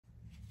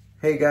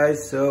Hey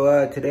guys,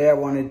 so today I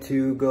wanted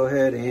to go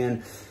ahead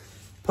and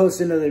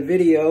post another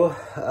video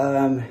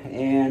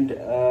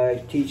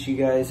and teach you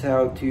guys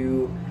how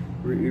to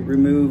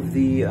remove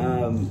the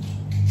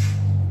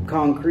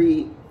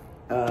concrete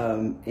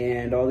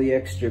and all the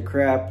extra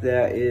crap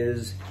that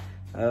is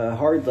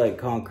hard like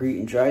concrete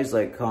and dries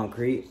like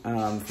concrete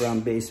from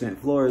basement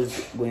floors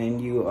when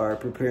you are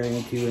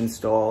preparing to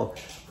install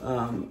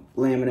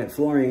laminate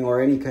flooring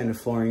or any kind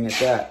of flooring at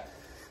that.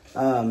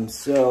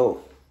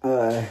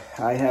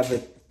 I have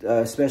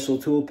a special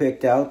tool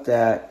picked out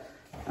that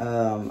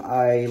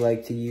I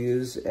like to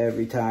use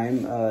every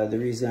time. The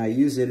reason I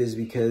use it is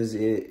because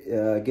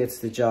it gets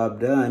the job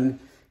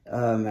done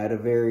at a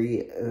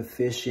very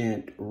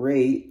efficient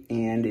rate,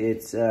 and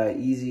it's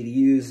easy to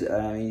use.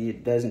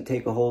 It doesn't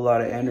take a whole lot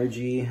of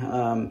energy,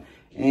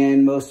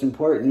 and most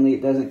importantly,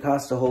 it doesn't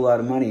cost a whole lot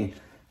of money.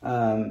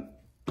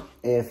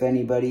 If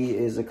anybody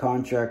is a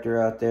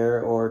contractor out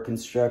there or a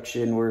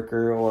construction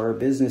worker or a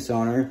business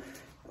owner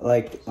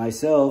like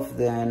myself,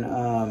 then,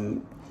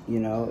 you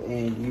know,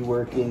 and you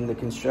work in the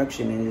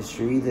construction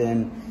industry,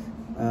 then,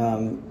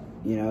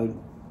 you know,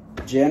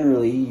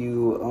 generally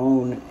you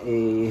own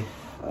a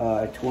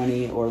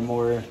 20 or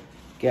more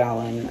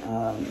gallon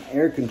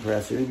air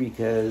compressor,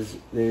 because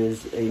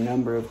there's a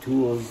number of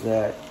tools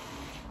that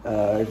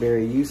are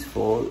very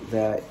useful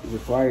that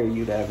require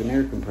you to have an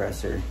air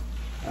compressor.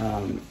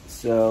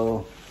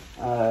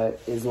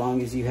 As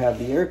long as you have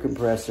the air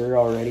compressor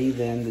already,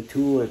 then the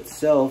tool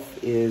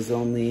itself is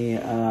only,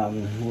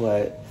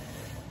 I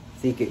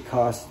think it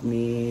cost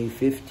me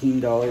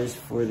 $15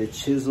 for the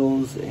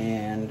chisels,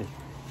 and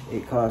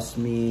it cost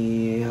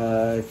me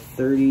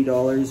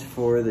 $30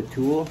 for the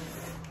tool.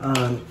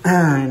 And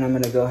I'm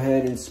gonna go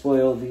ahead and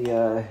spoil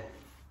the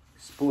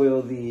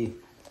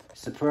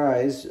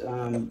surprise,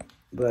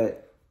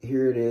 but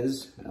here it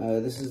is.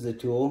 This is the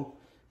tool.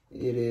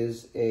 It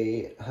is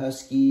a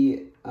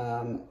Husky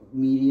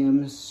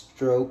medium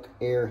stroke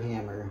air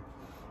hammer.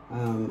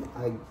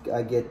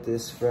 I get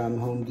this from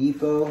Home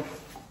Depot.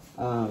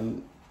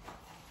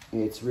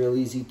 It's real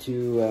easy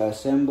to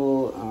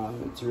assemble.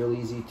 It's real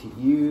easy to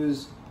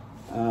use,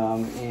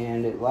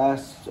 and it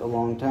lasts a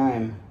long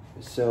time.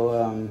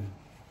 So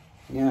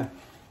yeah,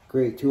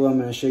 great tool. I'm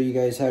going to show you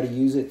guys how to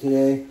use it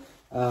today.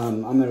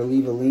 I'm going to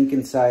leave a link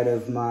inside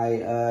of my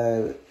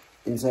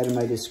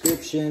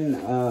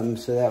description,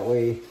 so that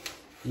way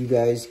you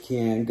guys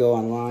can go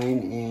online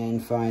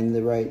and find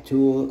the right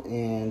tool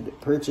and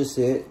purchase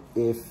it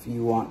if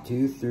you want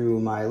to through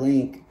my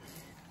link.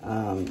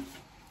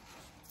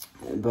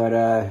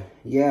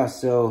 Yeah,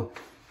 so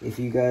if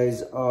you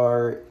guys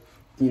are,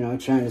 you know,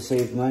 trying to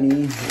save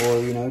money, or,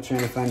 you know,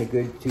 trying to find a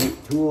good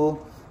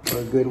tool or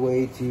a good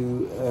way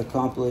to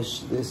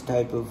accomplish this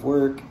type of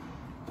work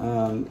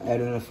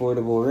at an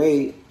affordable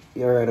rate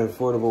or at an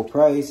affordable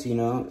price, you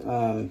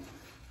know,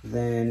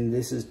 then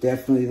this is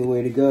definitely the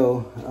way to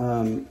go.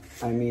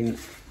 I mean,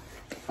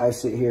 I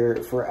sit here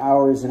for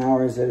hours and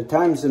hours at a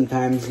time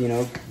sometimes, you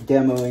know,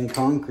 demoing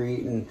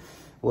concrete and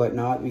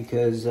whatnot,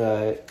 because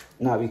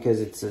not because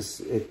it's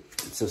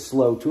a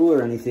slow tool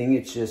or anything.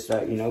 It's just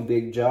you know,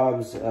 big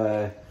jobs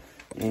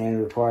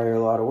and require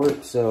a lot of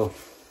work. So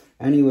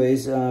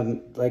anyways,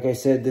 like I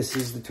said, this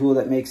is the tool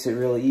that makes it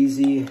real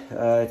easy.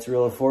 It's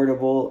real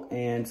affordable,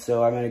 and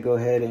so I'm going to go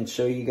ahead and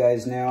show you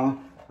guys now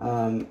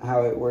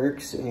how it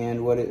works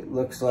and what it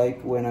looks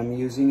like when I'm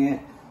using it.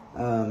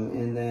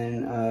 And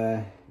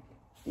then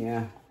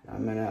yeah,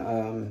 I'm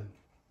gonna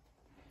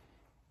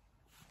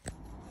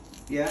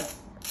yeah.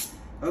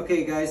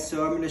 Okay guys,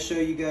 so I'm going to show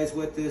you guys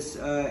what this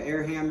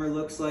air hammer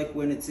looks like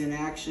when it's in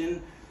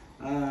action.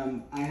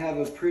 I have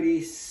a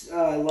pretty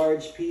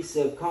large piece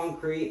of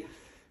concrete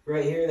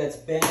right here that's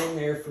been in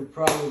there for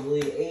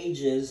probably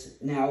ages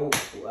now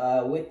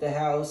with the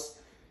house,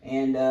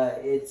 and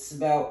it's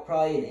about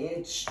probably an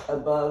inch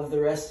above the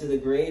rest of the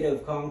grade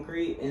of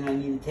concrete, and I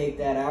need to take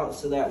that out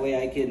so that way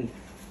I can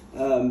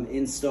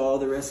install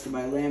the rest of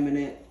my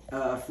laminate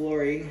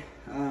flooring.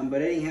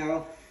 But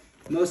anyhow,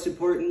 most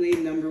importantly,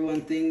 number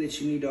one thing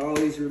that you need to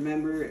always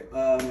remember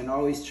and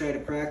always try to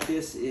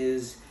practice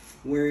is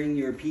wearing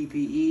your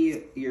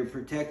PPE, your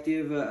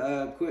protective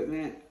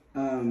equipment.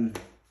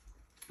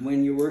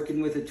 When you're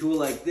working with a tool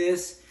like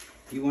this,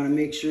 you want to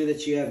make sure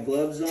that you have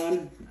gloves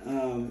on.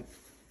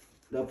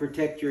 They'll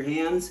protect your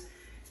hands.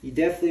 You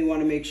definitely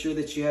want to make sure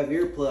that you have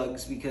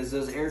earplugs, because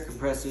those air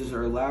compressors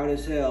are loud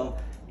as hell,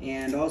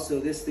 and also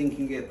this thing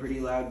can get pretty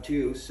loud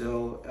too.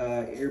 So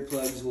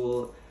earplugs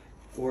will,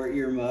 or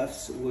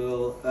earmuffs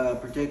will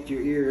protect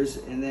your ears.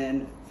 And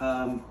then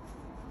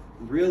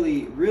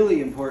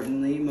really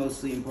importantly,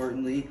 mostly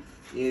importantly,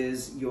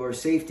 is your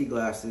safety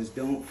glasses.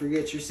 Don't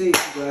forget your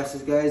safety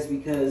glasses, guys,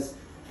 because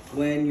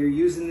when you're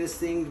using this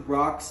thing,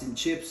 rocks and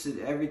chips and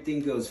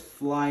everything goes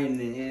flying,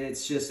 and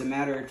it's just a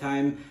matter of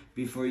time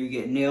before you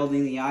get nailed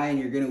in the eye, and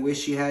you're gonna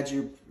wish you had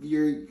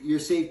your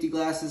safety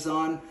glasses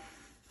on,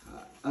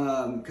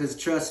 because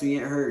trust me,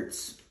 it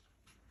hurts.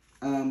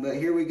 But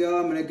here we go.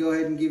 I'm gonna go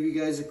ahead and give you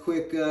guys a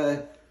quick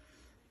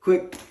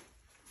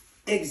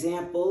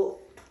example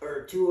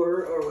or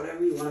tour, or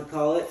whatever you want to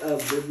call it,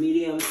 of the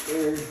medium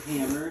air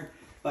hammer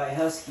by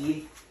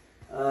Husky.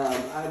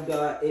 I've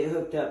got it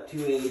hooked up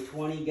to a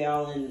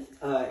 20-gallon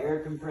air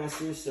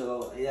compressor,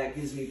 so that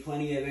gives me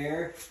plenty of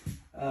air.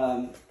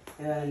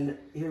 And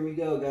here we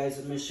go, guys.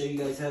 I'm going to show you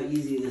guys how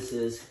easy this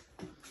is.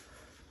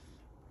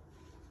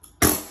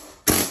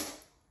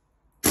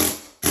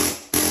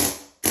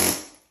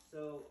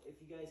 So if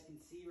you guys can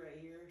see right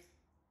here,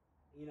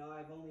 you know,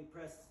 I've only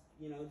pressed,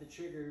 you know, the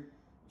trigger,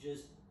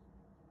 just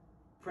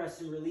pressed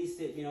and released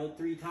it, you know,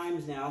 3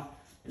 times now.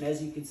 And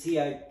as you can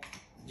see, I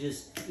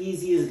just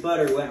easy as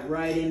butter went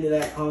right into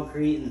that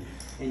concrete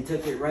and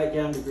took it right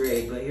down to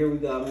grade. But here we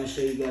go. I'm going to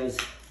show you guys.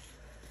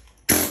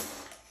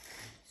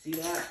 See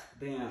that?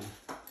 Bam.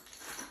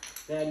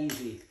 That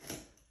easy.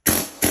 Look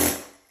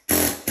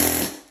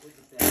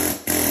at that.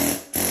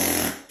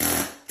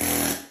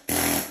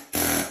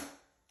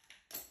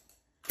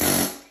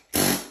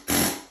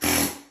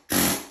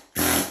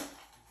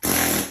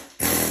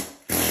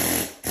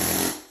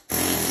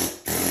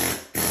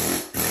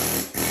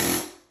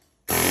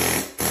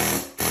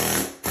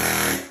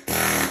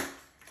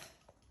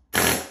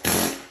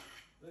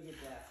 Look at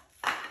that.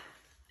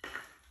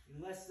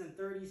 In less than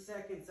 30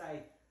 seconds,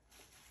 I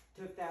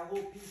took that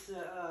whole piece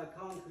of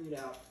concrete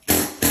out.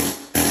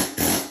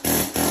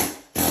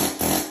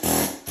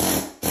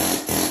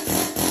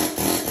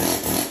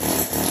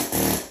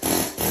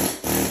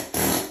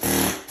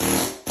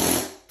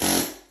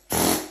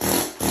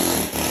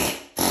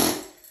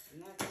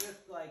 And that took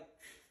like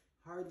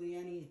hardly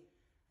any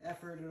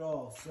effort at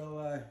all.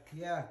 So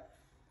yeah.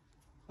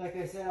 Like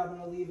I said, I'm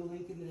going to leave a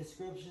link in the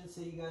description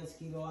so you guys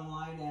can go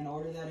online and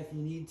order that if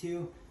you need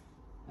to.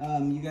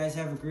 You guys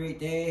have a great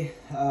day.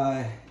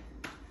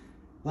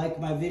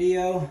 Like my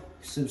video,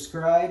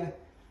 subscribe,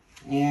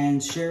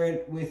 and share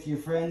it with your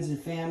friends and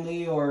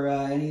family, or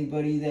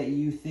anybody that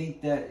you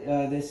think that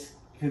this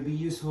could be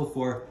useful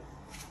for.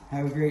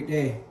 Have a great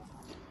day.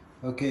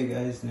 Okay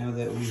guys, now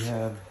that we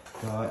have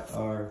got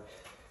our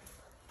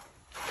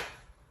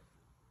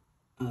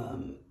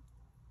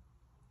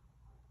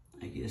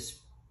I guess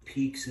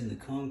peaks in the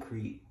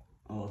concrete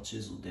all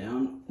chiseled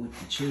down with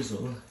the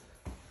chisel,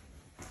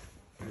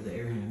 or the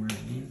air hammer,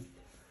 I mean.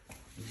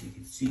 As you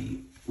can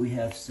see, we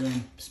have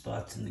some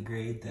spots in the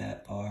grade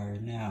that are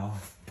now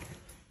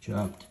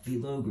dropped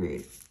below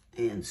grade,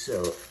 and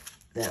so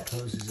that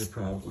poses a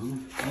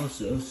problem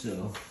also.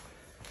 So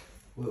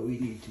what we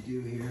need to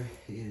do here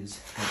is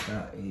I've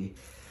got a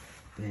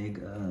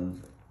bag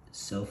of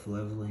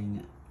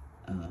self-leveling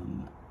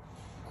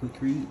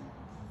Quikrete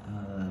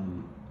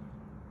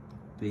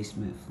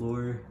basement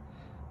floor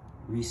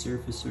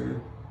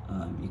resurfacer.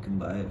 You can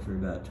buy it for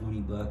about 20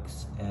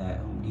 bucks at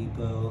Home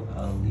Depot.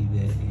 I'll leave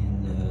it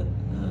in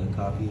the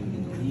copy of it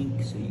in the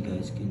link, so you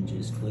guys can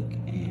just click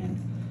and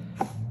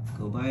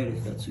go buy it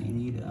if that's what you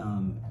need.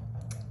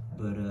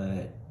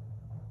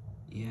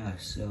 Yeah,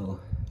 so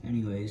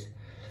anyways,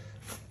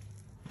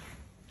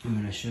 I'm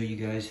gonna show you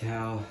guys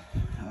how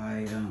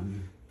I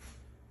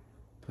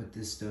put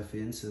this stuff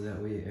in, so that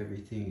way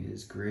everything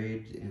is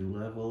graded and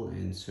level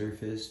and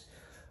surfaced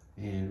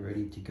and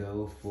ready to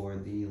go for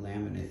the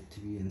laminate to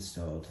be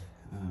installed.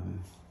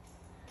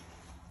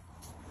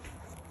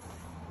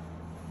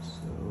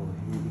 So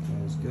here you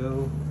guys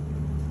go.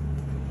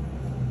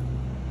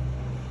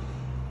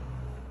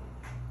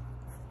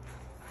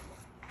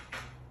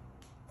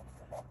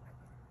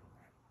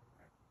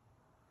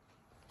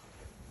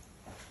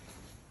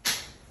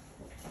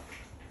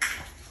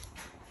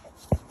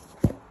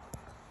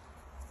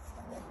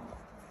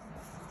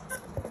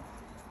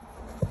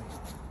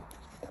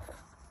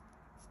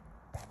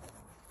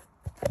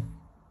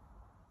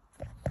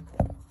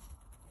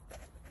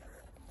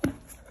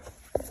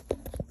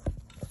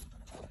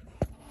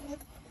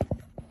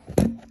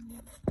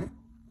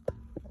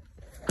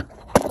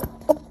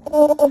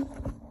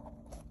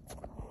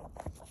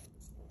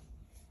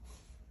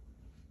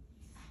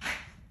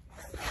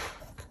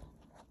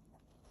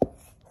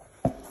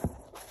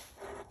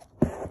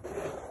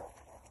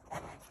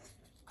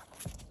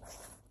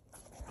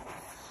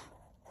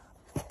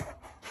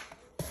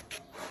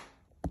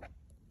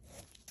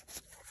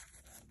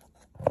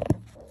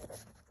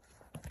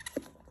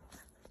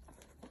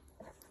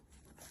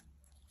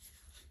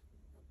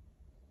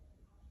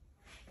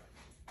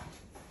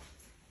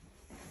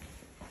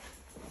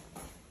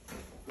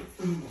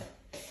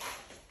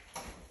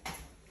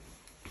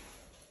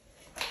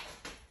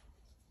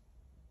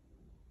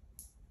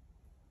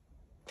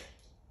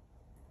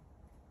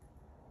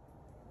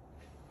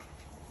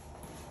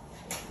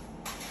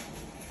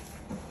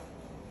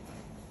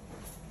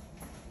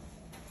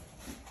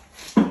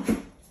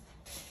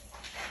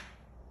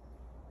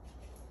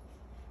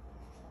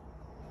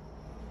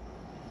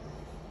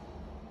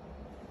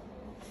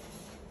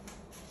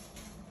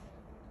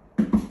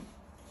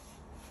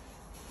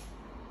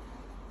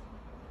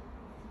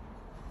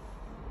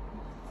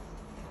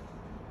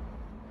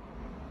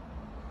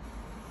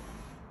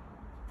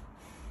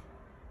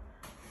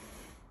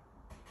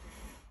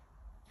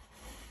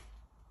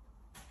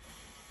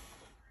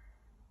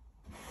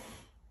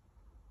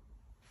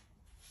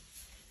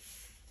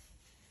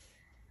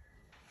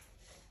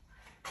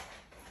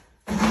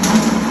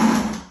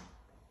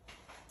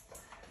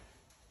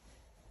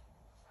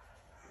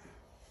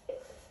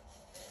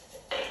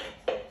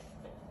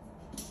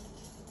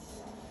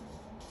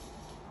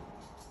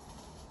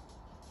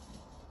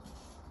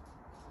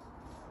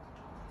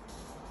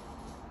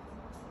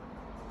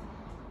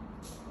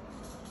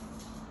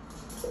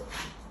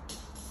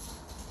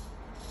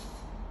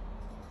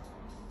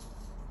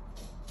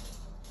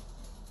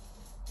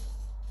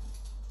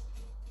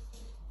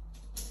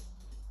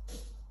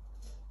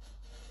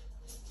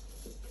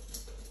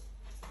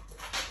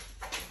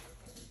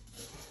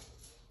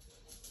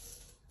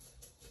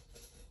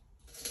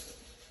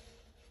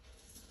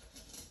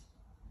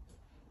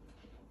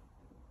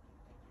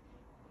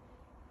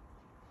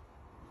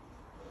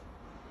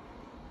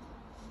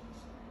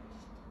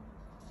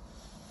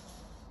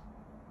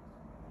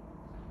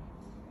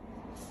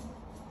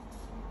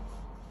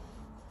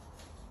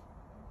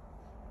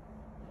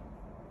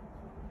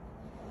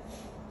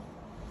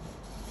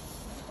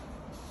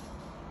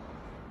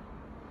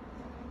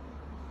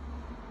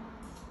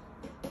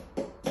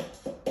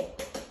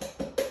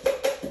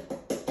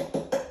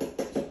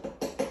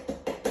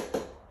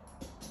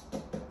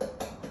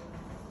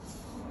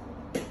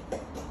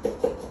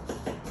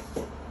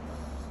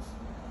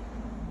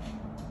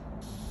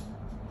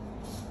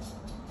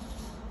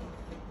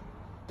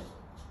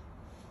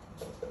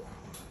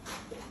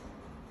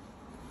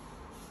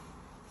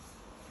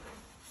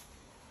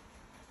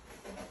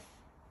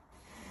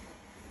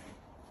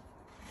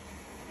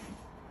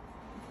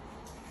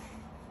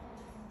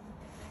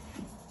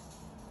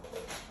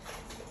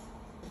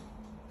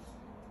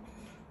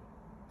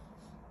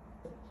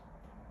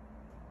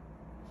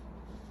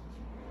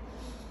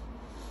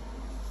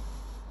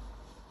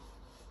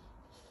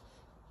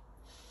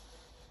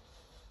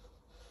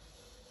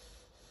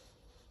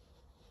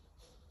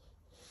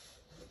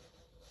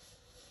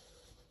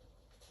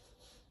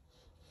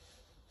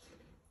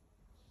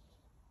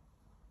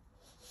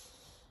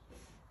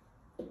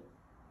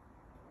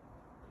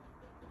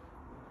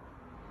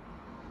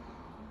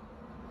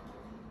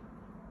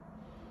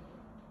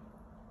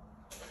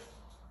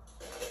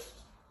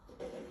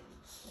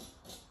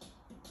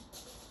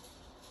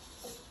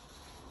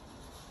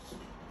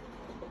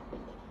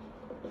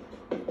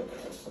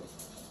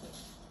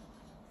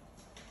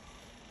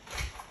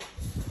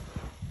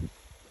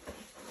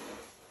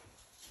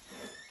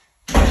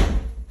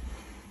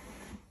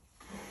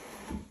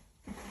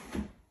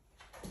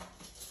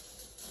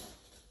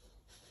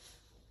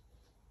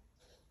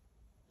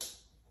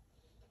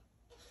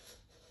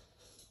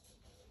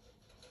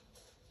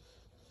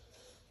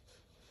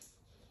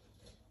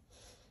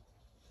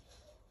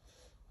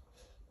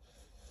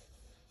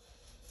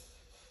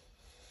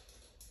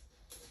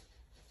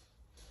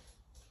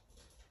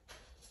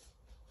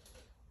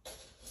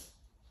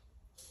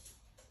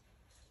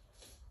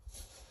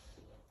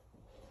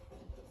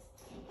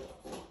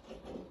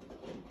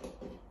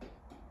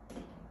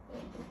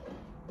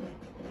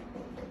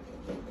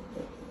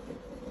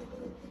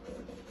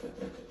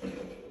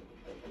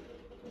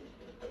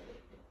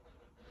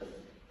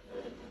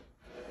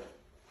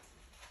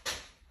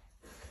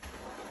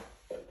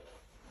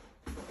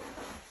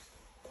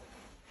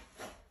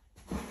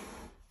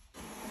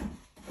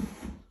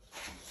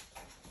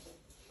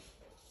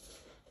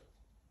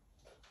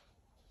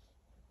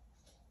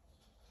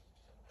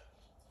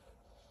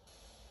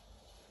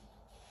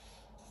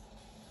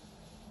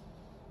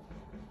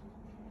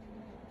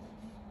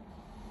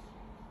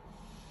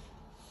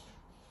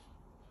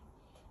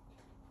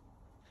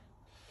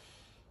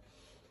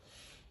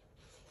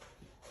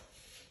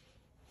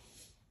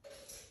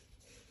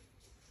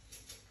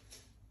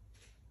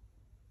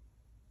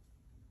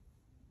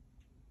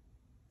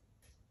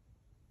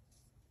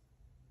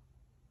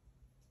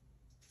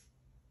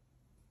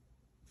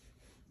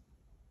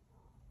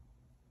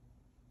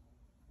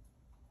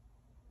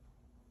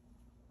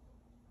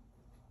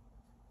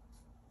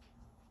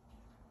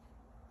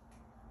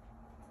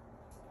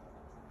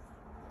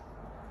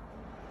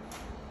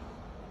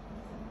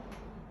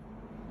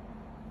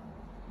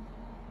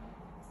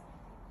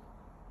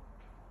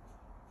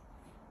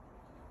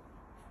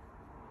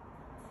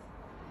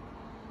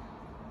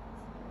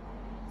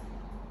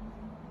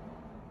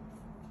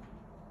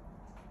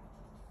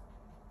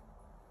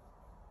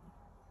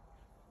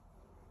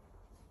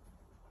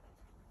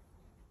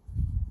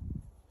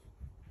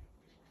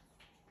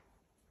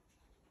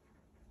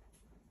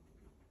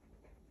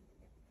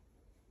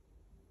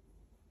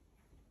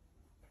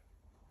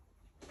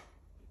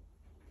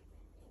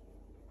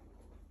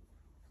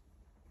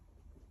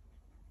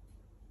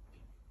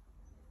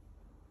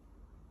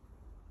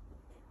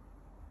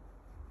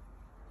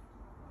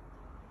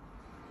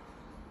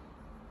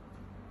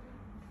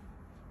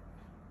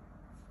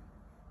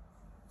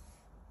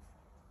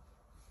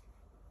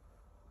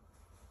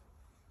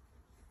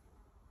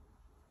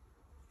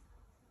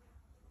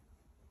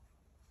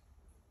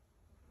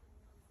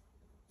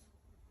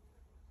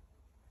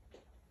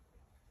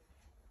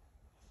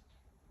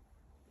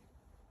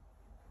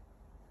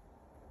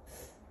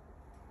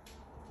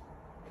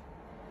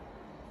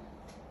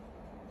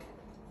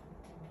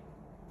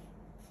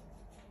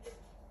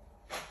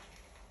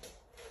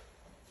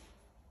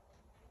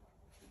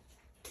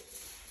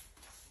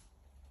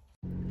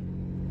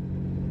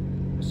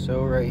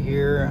 So right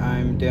here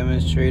I'm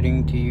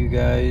demonstrating to you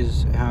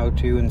guys how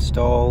to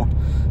install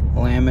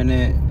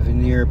laminate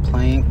veneer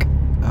plank.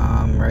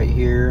 Right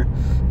here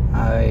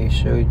I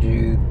showed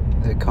you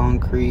the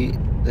concrete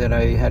that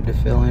I had to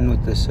fill in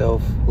with the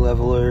self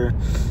leveler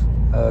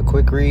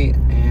Quikrete,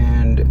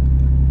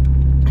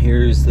 and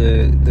here's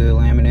the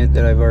laminate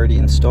that I've already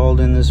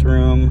installed in this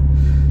room.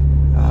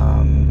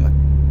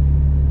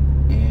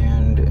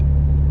 And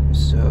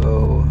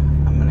so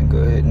I'm gonna go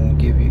ahead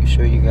and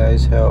show you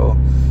guys how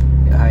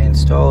I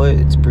install it.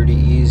 It's pretty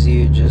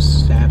easy. It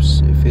just snaps,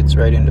 it fits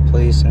right into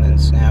place and then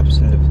snaps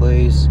into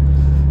place.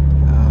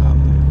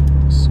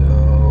 So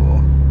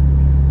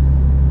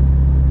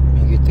let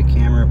me get the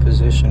camera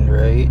positioned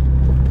right,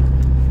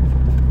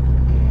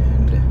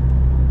 and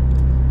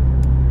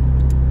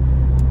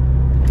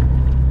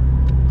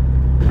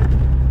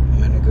I'm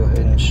going to go ahead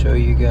and show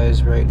you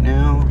guys right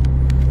now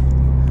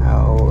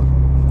how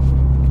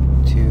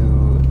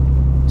to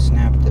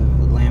snap the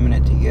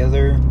laminate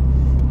together.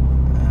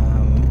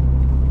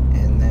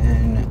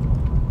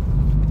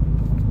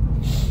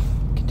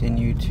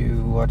 Continue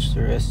to watch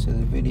the rest of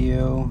the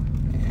video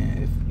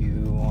if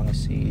you want to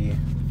see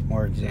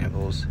more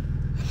examples.